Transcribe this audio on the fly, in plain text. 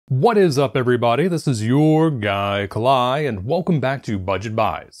What is up, everybody? This is your guy Kalai, and welcome back to Budget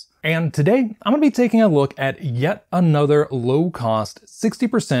Buys. And today, I'm going to be taking a look at yet another low-cost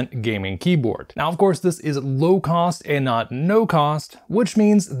 60% gaming keyboard. Now, of course, this is low-cost and not no-cost, which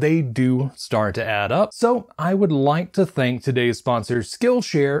means they do start to add up. So I would like to thank today's sponsor,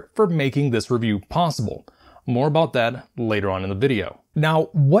 Skillshare, for making this review possible. More about that later on in the video. Now,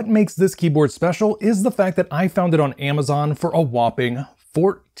 what makes this keyboard special is the fact that I found it on Amazon for a whopping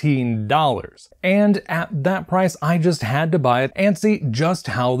 $14. And at that price, I just had to buy it and see just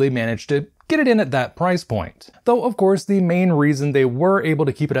how they managed to get it in at that price point. Though, of course, the main reason they were able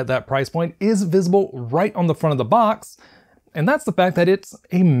to keep it at that price point is visible right on the front of the box, and that's the fact that it's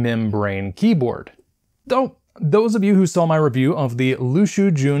a membrane keyboard. Though, those of you who saw my review of the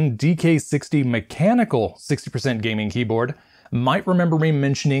Ubbie DK60 mechanical 60% gaming keyboard might remember me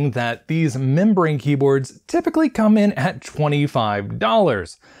mentioning that these membrane keyboards typically come in at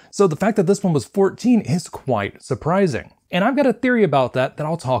 $25. So the fact that this one was $14 is quite surprising. And I've got a theory about that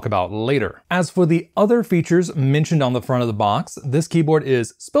I'll talk about later. As for the other features mentioned on the front of the box, this keyboard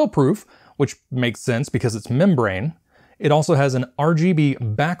is spill-proof, which makes sense because it's membrane. It also has an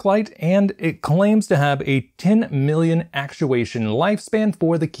RGB backlight, and it claims to have a 10 million actuation lifespan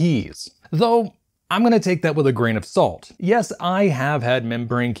for the keys. Though, I'm gonna take that with a grain of salt. Yes, I have had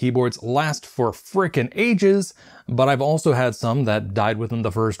membrane keyboards last for frickin' ages, but I've also had some that died within the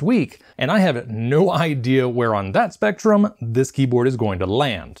first week, and I have no idea where on that spectrum this keyboard is going to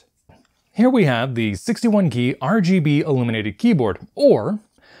land. Here we have the 61 key RGB illuminated keyboard, or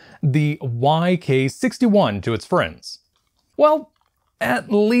the YK61 to its friends. Well,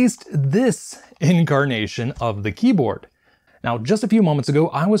 at least this incarnation of the keyboard. Now, just a few moments ago,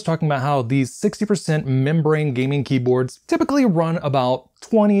 I was talking about how these 60% membrane gaming keyboards typically run about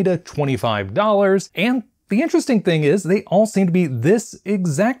 $20 to $25, and the interesting thing is they all seem to be this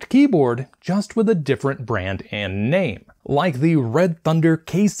exact keyboard, just with a different brand and name. Like the RedThunder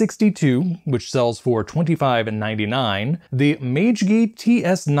K62, which sells for $25.99, the MageGee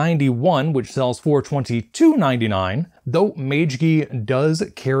TS91, which sells for $22.99, though MageGee does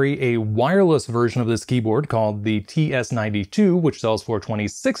carry a wireless version of this keyboard called the TS92, which sells for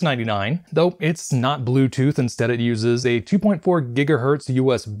 $26.99, though it's not Bluetooth, instead it uses a 2.4 gigahertz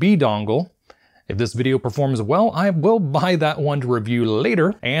USB dongle. If this video performs well, I will buy that one to review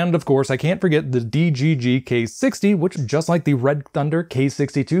later. And of course, I can't forget the DGG K60, which just like the RedThunder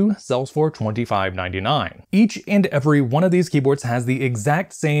K62 sells for $25.99. Each and every one of these keyboards has the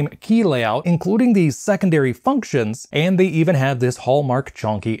exact same key layout, including the secondary functions, and they even have this hallmark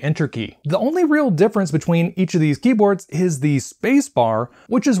chonky enter key. The only real difference between each of these keyboards is the spacebar,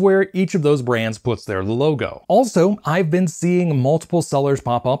 which is where each of those brands puts their logo. Also, I've been seeing multiple sellers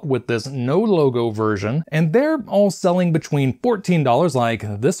pop up with this no logo version, and they're all selling between $14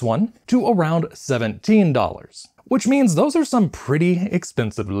 like this one to around $17, which means those are some pretty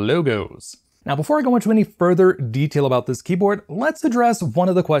expensive logos. Now, before I go into any further detail about this keyboard, let's address one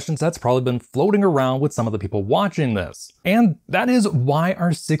of the questions that's probably been floating around with some of the people watching this. And that is, why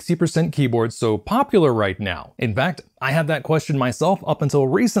are 60% keyboards so popular right now? In fact, I had that question myself up until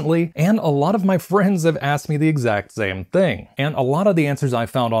recently, and a lot of my friends have asked me the exact same thing. And a lot of the answers I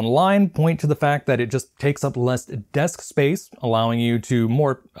found online point to the fact that it just takes up less desk space, allowing you to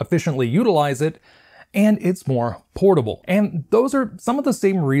more efficiently utilize it, and it's more portable. And those are some of the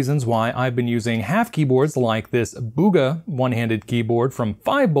same reasons why I've been using half keyboards like this Bugha one-handed keyboard from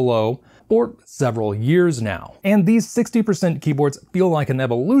Five Below for several years now. And these 60% keyboards feel like an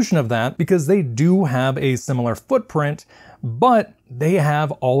evolution of that because they do have a similar footprint, but they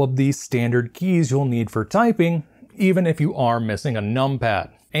have all of these standard keys you'll need for typing, even if you are missing a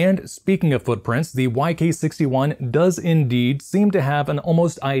numpad. And speaking of footprints, the YK61 does indeed seem to have an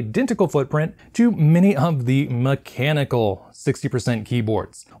almost identical footprint to many of the mechanical 60%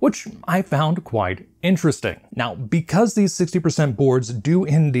 keyboards, which I found quite interesting. Now, because these 60% boards do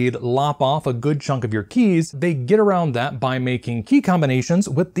indeed lop off a good chunk of your keys, they get around that by making key combinations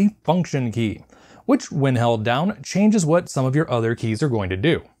with the function key, which when held down changes what some of your other keys are going to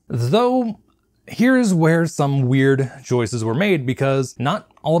do. Though, here's where some weird choices were made, because not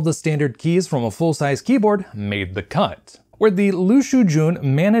all of the standard keys from a full-size keyboard made the cut. Where the Ubbie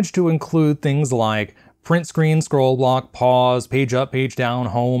managed to include things like print screen, scroll block, pause, page up, page down,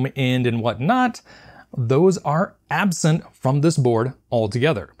 home, end, and whatnot, those are absent from this board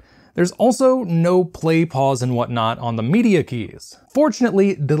altogether. There's also no play, pause, and whatnot on the media keys.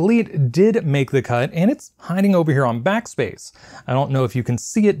 Fortunately, delete did make the cut, and it's hiding over here on backspace. I don't know if you can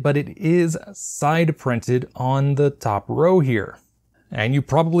see it, but it is side printed on the top row here. And you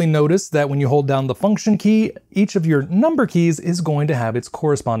probably noticed that when you hold down the function key, each of your number keys is going to have its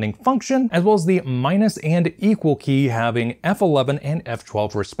corresponding function, as well as the minus and equal key having F11 and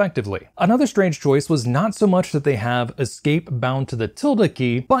F12 respectively. Another strange choice was not so much that they have escape bound to the tilde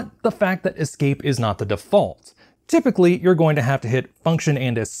key, but the fact that escape is not the default. Typically, you're going to have to hit function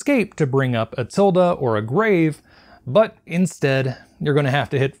and escape to bring up a tilde or a grave, but instead, you're going to have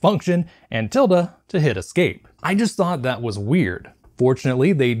to hit function and tilde to hit escape. I just thought that was weird.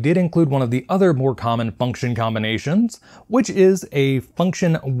 Fortunately, they did include one of the other more common function combinations, which is a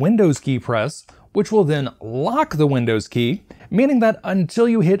function Windows key press, which will then lock the Windows key, meaning that until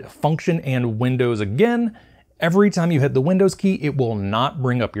you hit function and Windows again, every time you hit the Windows key, it will not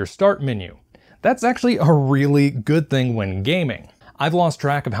bring up your start menu. That's actually a really good thing when gaming. I've lost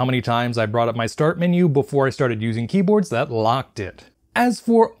track of how many times I brought up my start menu before I started using keyboards that locked it. As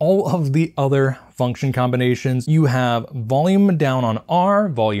for all of the other function combinations, you have volume down on R,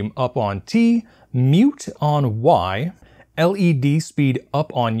 volume up on T, mute on Y, LED speed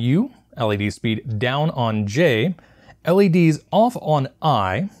up on U, LED speed down on J, LEDs off on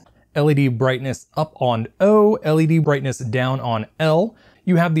I, LED brightness up on O, LED brightness down on L.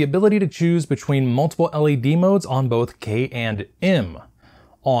 You have the ability to choose between multiple LED modes on both K and M.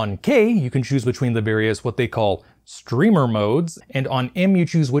 On K, you can choose between the various what they call streamer modes, and on M you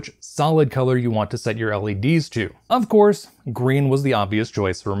choose which solid color you want to set your LEDs to. Of course, green was the obvious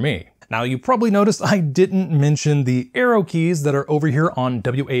choice for me. Now you probably noticed I didn't mention the arrow keys that are over here on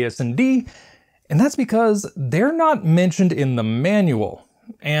WASD, and that's because they're not mentioned in the manual,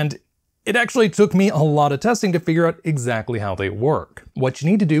 and it actually took me a lot of testing to figure out exactly how they work. What you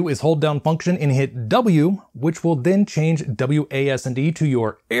need to do is hold down function and hit W, which will then change WASD to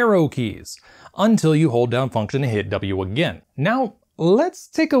your arrow keys, until you hold down function and hit W again. Now, let's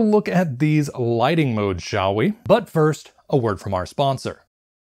take a look at these lighting modes, shall we? But first, a word from our sponsor.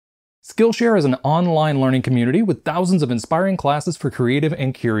 Skillshare is an online learning community with thousands of inspiring classes for creative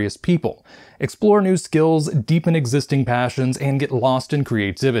and curious people. Explore new skills, deepen existing passions, and get lost in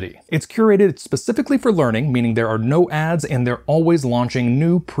creativity. It's curated specifically for learning, meaning there are no ads and they're always launching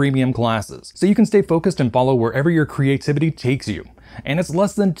new premium classes, so you can stay focused and follow wherever your creativity takes you. And it's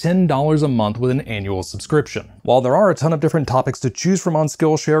less than $10 a month with an annual subscription. While there are a ton of different topics to choose from on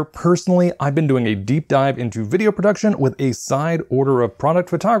Skillshare, personally, I've been doing a deep dive into video production with a side order of product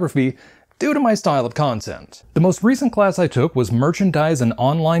photography due to my style of content. The most recent class I took was Merchandise and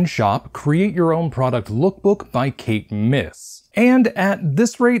Online Shop, Create Your Own Product Lookbook by Kate Miss. And at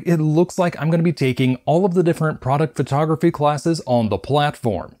this rate, it looks like I'm going to be taking all of the different product photography classes on the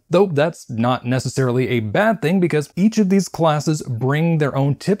platform. Though that's not necessarily a bad thing because each of these classes bring their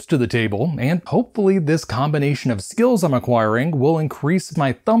own tips to the table, and hopefully this combination of skills I'm acquiring will increase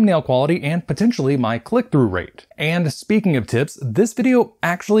my thumbnail quality and potentially my click-through rate. And speaking of tips, this video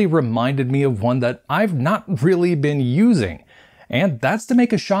actually reminded me of one that I've not really been using, and that's to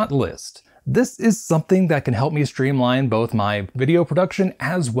make a shot list. This is something that can help me streamline both my video production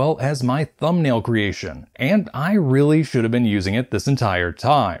as well as my thumbnail creation, and I really should have been using it this entire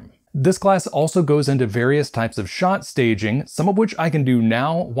time. This class also goes into various types of shot staging, some of which I can do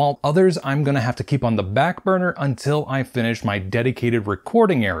now, while others I'm going to have to keep on the back burner until I finish my dedicated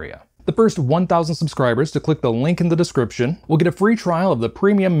recording area. The first 1,000 subscribers to click the link in the description will get a free trial of the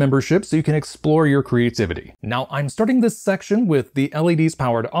premium membership so you can explore your creativity. Now, I'm starting this section with the LEDs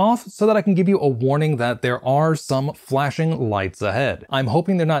powered off so that I can give you a warning that there are some flashing lights ahead. I'm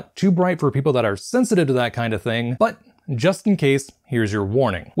hoping they're not too bright for people that are sensitive to that kind of thing, but just in case, here's your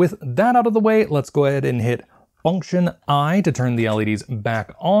warning. With that out of the way, let's go ahead and hit Function I to turn the LEDs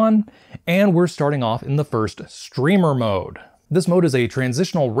back on, and we're starting off in the first streamer mode. This mode is a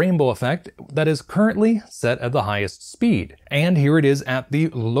transitional rainbow effect that is currently set at the highest speed, and here it is at the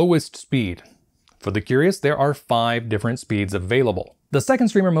lowest speed. For the curious, there are 5 different speeds available. The second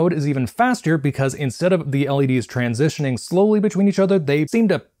streamer mode is even faster because instead of the LEDs transitioning slowly between each other, they seem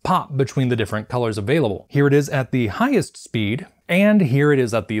to pop between the different colors available. Here it is at the highest speed, and here it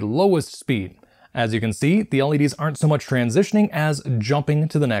is at the lowest speed. As you can see, the LEDs aren't so much transitioning as jumping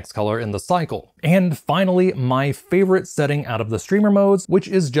to the next color in the cycle. And finally, my favorite setting out of the streamer modes, which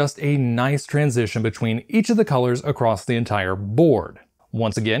is just a nice transition between each of the colors across the entire board.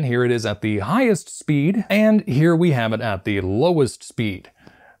 Once again, here it is at the highest speed, and here we have it at the lowest speed,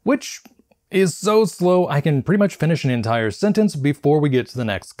 which is so slow I can pretty much finish an entire sentence before we get to the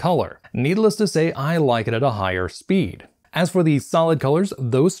next color. Needless to say, I like it at a higher speed. As for the solid colors,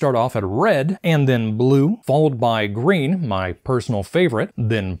 those start off at red, and then blue, followed by green, my personal favorite,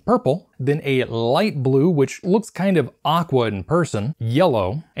 then purple, then a light blue, which looks kind of aqua in person,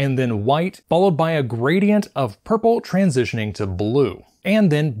 yellow, and then white, followed by a gradient of purple transitioning to blue.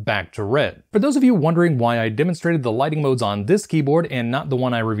 and then back to red. For those of you wondering why I demonstrated the lighting modes on this keyboard and not the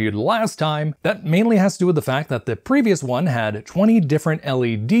one I reviewed last time, that mainly has to do with the fact that the previous one had 20 different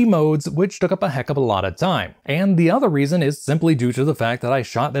LED modes, which took up a heck of a lot of time. And the other reason is simply due to the fact that I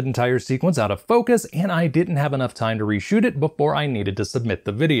shot that entire sequence out of focus and I didn't have enough time to reshoot it before I needed to submit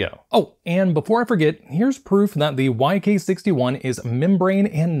the video. Oh, and before I forget, here's proof that the YK61 is membrane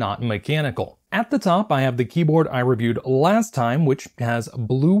and not mechanical. At the top, I have the keyboard I reviewed last time, which has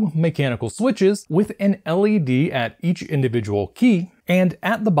blue mechanical switches with an LED at each individual key. And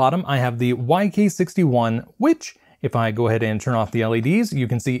at the bottom, I have the YK61, which, if I go ahead and turn off the LEDs, you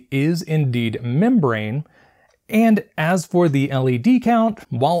can see is indeed membrane. And as for the LED count,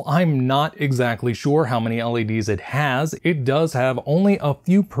 while I'm not exactly sure how many LEDs it has, it does have only a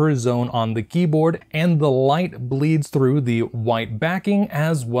few per zone on the keyboard, and the light bleeds through the white backing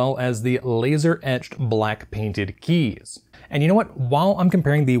as well as the laser-etched black painted keys. And you know what? While I'm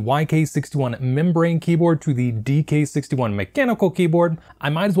comparing the YK61 membrane keyboard to the DK61 mechanical keyboard, I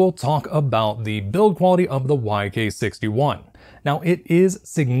might as well talk about the build quality of the YK61. Now, it is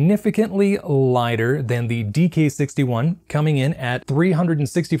significantly lighter than the DK61, coming in at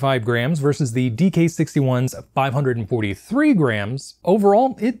 365 grams versus the DK61's 543 grams.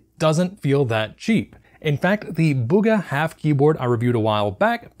 Overall, it doesn't feel that cheap. In fact, the Bugha half keyboard I reviewed a while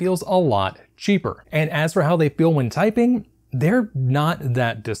back feels a lot cheaper. And as for how they feel when typing, they're not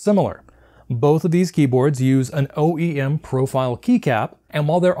that dissimilar. Both of these keyboards use an OEM profile keycap, and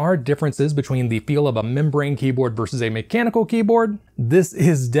while there are differences between the feel of a membrane keyboard versus a mechanical keyboard, this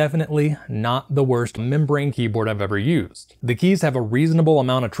is definitely not the worst membrane keyboard I've ever used. The keys have a reasonable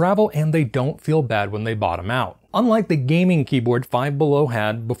amount of travel and they don't feel bad when they bottom out, unlike the gaming keyboard Five Below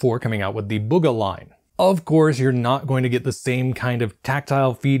had before coming out with the Bugha line. Of course, you're not going to get the same kind of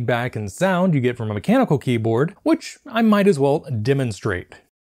tactile feedback and sound you get from a mechanical keyboard, which I might as well demonstrate.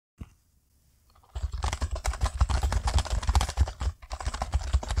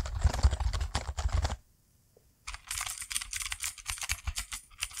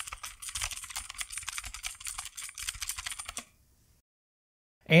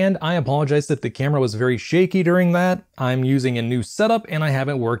 And I apologize if the camera was very shaky during that. I'm using a new setup and I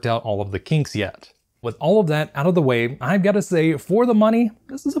haven't worked out all of the kinks yet. With all of that out of the way, I've got to say, for the money,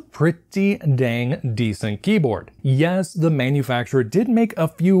 this is a pretty dang decent keyboard. Yes, the manufacturer did make a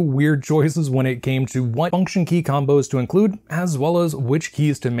few weird choices when it came to what function key combos to include, as well as which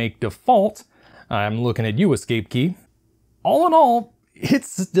keys to make default. I'm looking at you, Escape Key. All in all,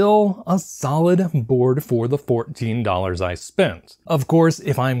 it's still a solid board for the $14 I spent. Of course,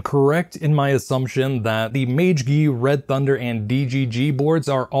 if I'm correct in my assumption that the MageGee, RedThunder, and DGG boards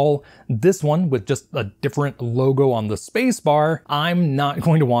are all this one with just a different logo on the spacebar, I'm not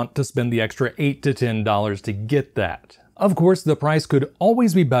going to want to spend the extra $8 to $10 to get that. Of course, the price could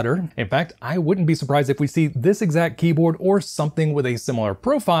always be better. In fact, I wouldn't be surprised if we see this exact keyboard or something with a similar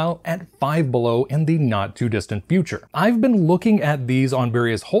profile at Five Below in the not too distant future. I've been looking at these on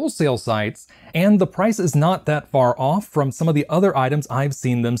various wholesale sites, and the price is not that far off from some of the other items I've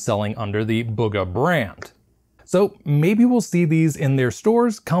seen them selling under the Bugha brand. So maybe we'll see these in their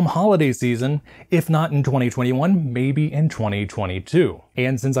stores come holiday season, if not in 2021, maybe in 2022.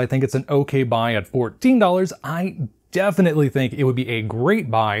 And since I think it's an okay buy at $14, I definitely think it would be a great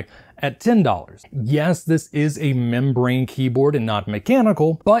buy at $10. Yes, this is a membrane keyboard and not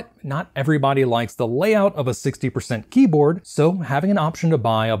mechanical, but not everybody likes the layout of a 60% keyboard, so having an option to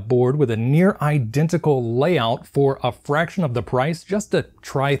buy a board with a near identical layout for a fraction of the price just to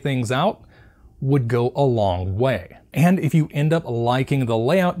try things out would go a long way. And if you end up liking the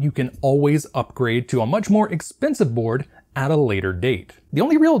layout, you can always upgrade to a much more expensive board at a later date. The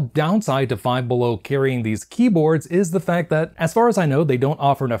only real downside to Five Below carrying these keyboards is the fact that, as far as I know, they don't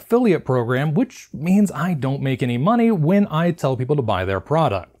offer an affiliate program, which means I don't make any money when I tell people to buy their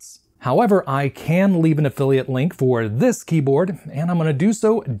products. However, I can leave an affiliate link for this keyboard, and I'm going to do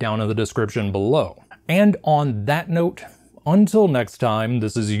so down in the description below. And on that note, until next time,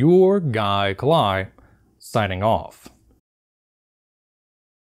 this is your guy, Kalai, signing off.